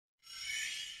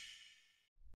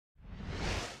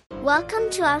Welcome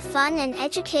to our fun and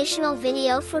educational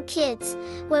video for kids,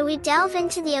 where we delve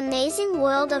into the amazing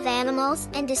world of animals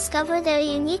and discover their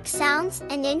unique sounds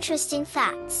and interesting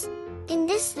facts. In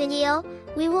this video,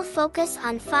 we will focus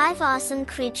on 5 awesome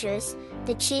creatures: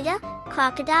 the cheetah,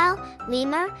 crocodile,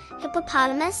 lemur,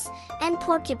 hippopotamus, and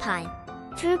porcupine.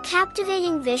 Through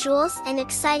captivating visuals and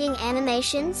exciting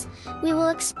animations, we will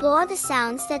explore the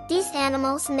sounds that these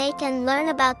animals make and learn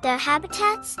about their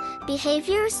habitats,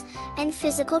 behaviors, and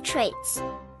physical traits.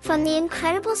 From the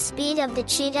incredible speed of the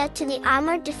cheetah to the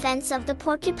armored defense of the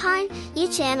porcupine,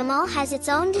 each animal has its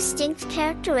own distinct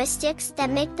characteristics that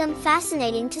make them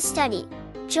fascinating to study.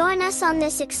 Join us on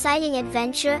this exciting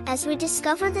adventure as we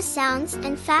discover the sounds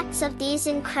and facts of these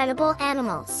incredible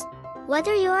animals.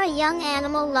 Whether you're a young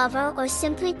animal lover or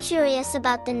simply curious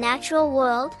about the natural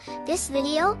world, this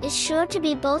video is sure to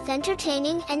be both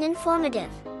entertaining and informative.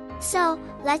 So,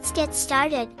 let's get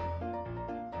started.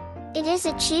 It is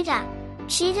a cheetah.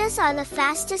 Cheetahs are the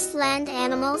fastest land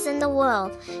animals in the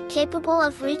world, capable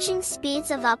of reaching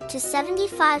speeds of up to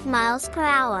 75 miles per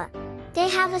hour. They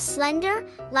have a slender,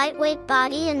 lightweight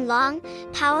body and long,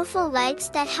 powerful legs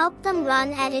that help them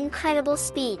run at incredible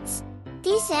speeds.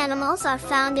 These animals are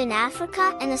found in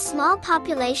Africa, and a small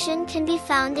population can be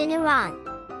found in Iran.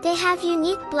 They have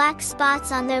unique black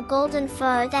spots on their golden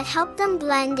fur that help them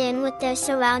blend in with their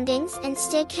surroundings and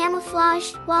stay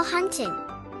camouflaged while hunting.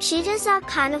 Cheetahs are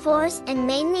carnivores and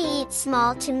mainly eat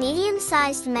small to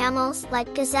medium-sized mammals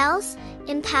like gazelles,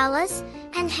 impalas,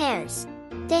 and hares.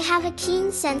 They have a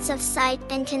keen sense of sight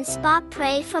and can spot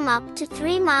prey from up to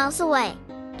 3 miles away.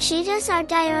 Cheetahs are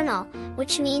diurnal,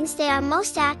 which means they are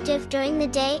most active during the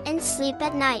day and sleep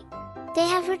at night. They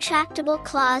have retractable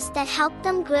claws that help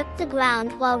them grip the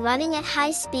ground while running at high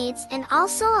speeds and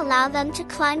also allow them to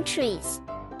climb trees.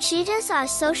 Cheetahs are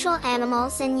social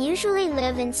animals and usually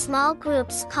live in small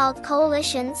groups called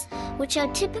coalitions, which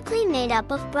are typically made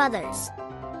up of brothers.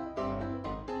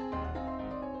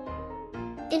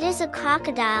 It is a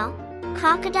crocodile.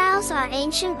 Crocodiles are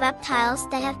ancient reptiles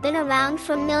that have been around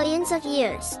for millions of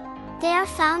years. They are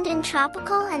found in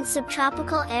tropical and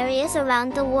subtropical areas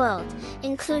around the world,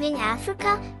 including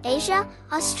Africa, Asia,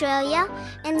 Australia,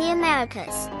 and the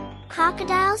Americas.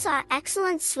 Crocodiles are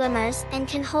excellent swimmers and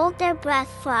can hold their breath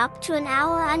for up to an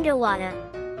hour underwater.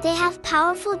 They have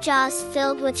powerful jaws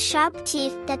filled with sharp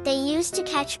teeth that they use to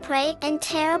catch prey and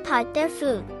tear apart their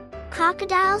food.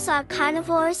 Crocodiles are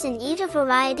carnivores and eat a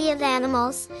variety of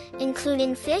animals,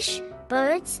 including fish,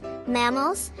 birds,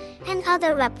 mammals, and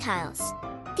other reptiles.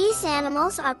 These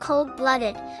animals are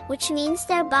cold-blooded, which means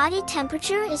their body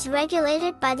temperature is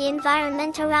regulated by the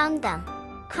environment around them.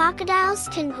 Crocodiles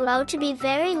can grow to be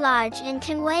very large and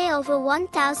can weigh over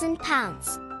 1,000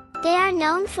 pounds. They are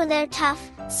known for their tough,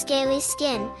 scaly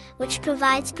skin, which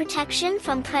provides protection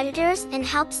from predators and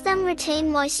helps them retain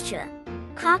moisture.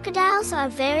 Crocodiles are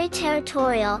very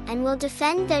territorial and will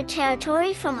defend their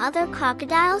territory from other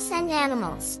crocodiles and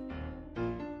animals.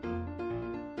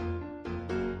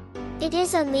 It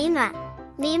is a lemur.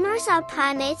 Lemurs are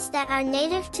primates that are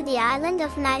native to the island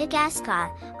of Madagascar,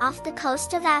 off the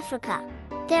coast of Africa.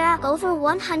 There are over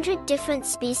 100 different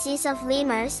species of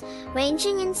lemurs,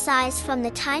 ranging in size from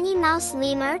the tiny mouse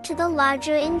lemur to the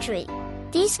larger indri.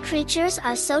 These creatures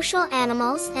are social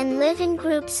animals and live in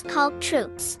groups called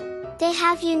troops. They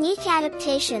have unique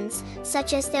adaptations,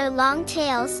 such as their long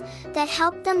tails, that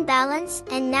help them balance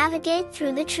and navigate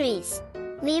through the trees.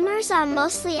 Lemurs are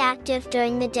mostly active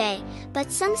during the day,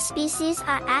 but some species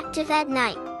are active at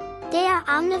night. They are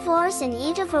omnivores and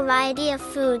eat a variety of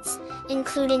foods,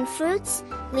 including fruits,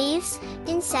 leaves,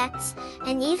 insects,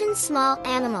 and even small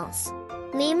animals.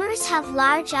 Lemurs have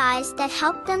large eyes that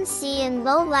help them see in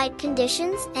low light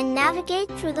conditions and navigate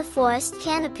through the forest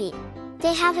canopy.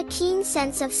 They have a keen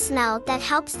sense of smell that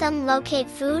helps them locate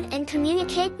food and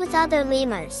communicate with other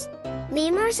lemurs.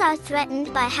 Lemurs are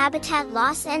threatened by habitat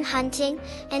loss and hunting,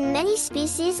 and many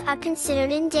species are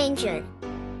considered endangered.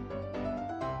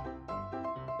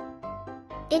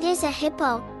 It is a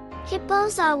hippo.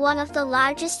 Hippos are one of the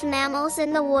largest mammals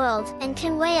in the world and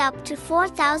can weigh up to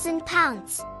 4,000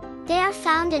 pounds. They are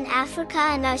found in Africa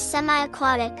and are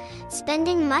semi-aquatic,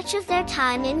 spending much of their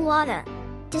time in water.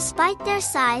 Despite their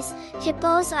size,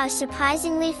 hippos are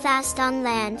surprisingly fast on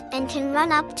land and can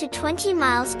run up to 20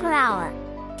 miles per hour.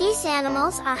 These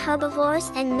animals are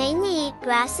herbivores and mainly eat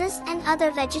grasses and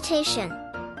other vegetation.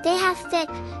 They have thick,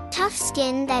 tough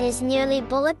skin that is nearly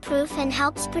bulletproof and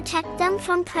helps protect them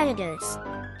from predators.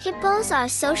 Hippos are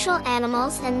social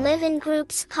animals and live in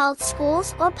groups called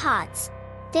schools or pods.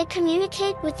 They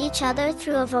communicate with each other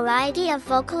through a variety of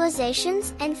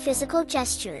vocalizations and physical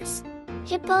gestures.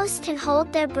 Hippos can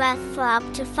hold their breath for up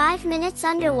to 5 minutes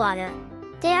underwater.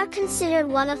 They are considered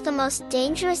one of the most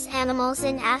dangerous animals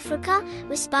in Africa,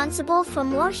 responsible for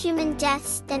more human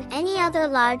deaths than any other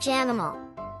large animal.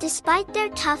 Despite their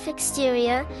tough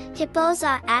exterior, hippos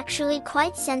are actually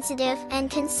quite sensitive and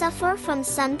can suffer from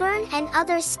sunburn and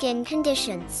other skin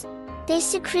conditions. They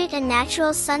secrete a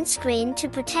natural sunscreen to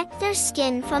protect their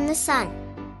skin from the sun.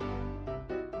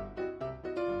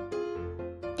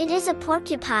 It is a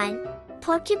porcupine.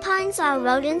 Porcupines are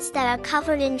rodents that are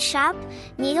covered in sharp,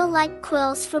 needle-like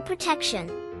quills for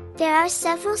protection. There are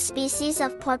several species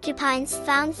of porcupines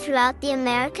found throughout the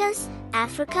Americas,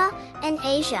 Africa, and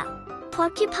Asia.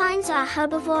 Porcupines are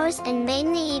herbivores and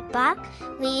mainly eat bark,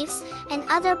 leaves, and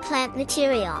other plant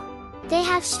material. They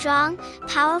have strong,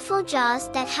 powerful jaws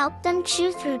that help them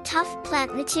chew through tough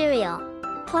plant material.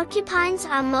 Porcupines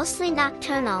are mostly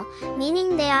nocturnal,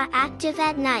 meaning they are active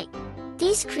at night.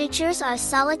 These creatures are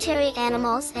solitary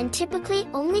animals and typically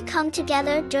only come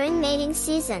together during mating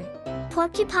season.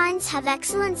 Porcupines have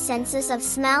excellent senses of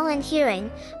smell and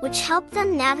hearing, which help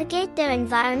them navigate their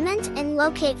environment and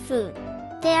locate food.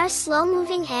 They are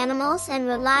slow-moving animals and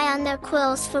rely on their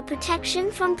quills for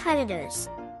protection from predators.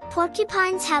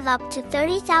 Porcupines have up to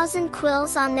 30,000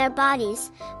 quills on their bodies,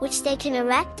 which they can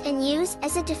erect and use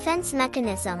as a defense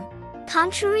mechanism.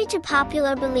 Contrary to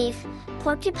popular belief,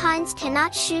 porcupines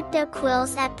cannot shoot their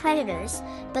quills at predators,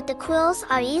 but the quills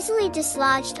are easily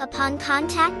dislodged upon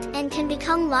contact and can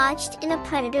become lodged in a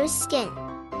predator's skin.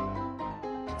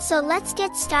 So let's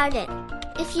get started.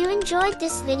 If you enjoyed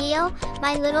this video,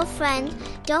 my little friend,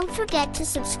 don't forget to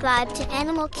subscribe to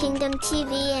Animal Kingdom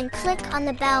TV and click on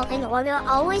the bell in order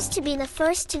always to be the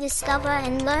first to discover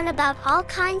and learn about all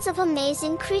kinds of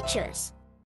amazing creatures.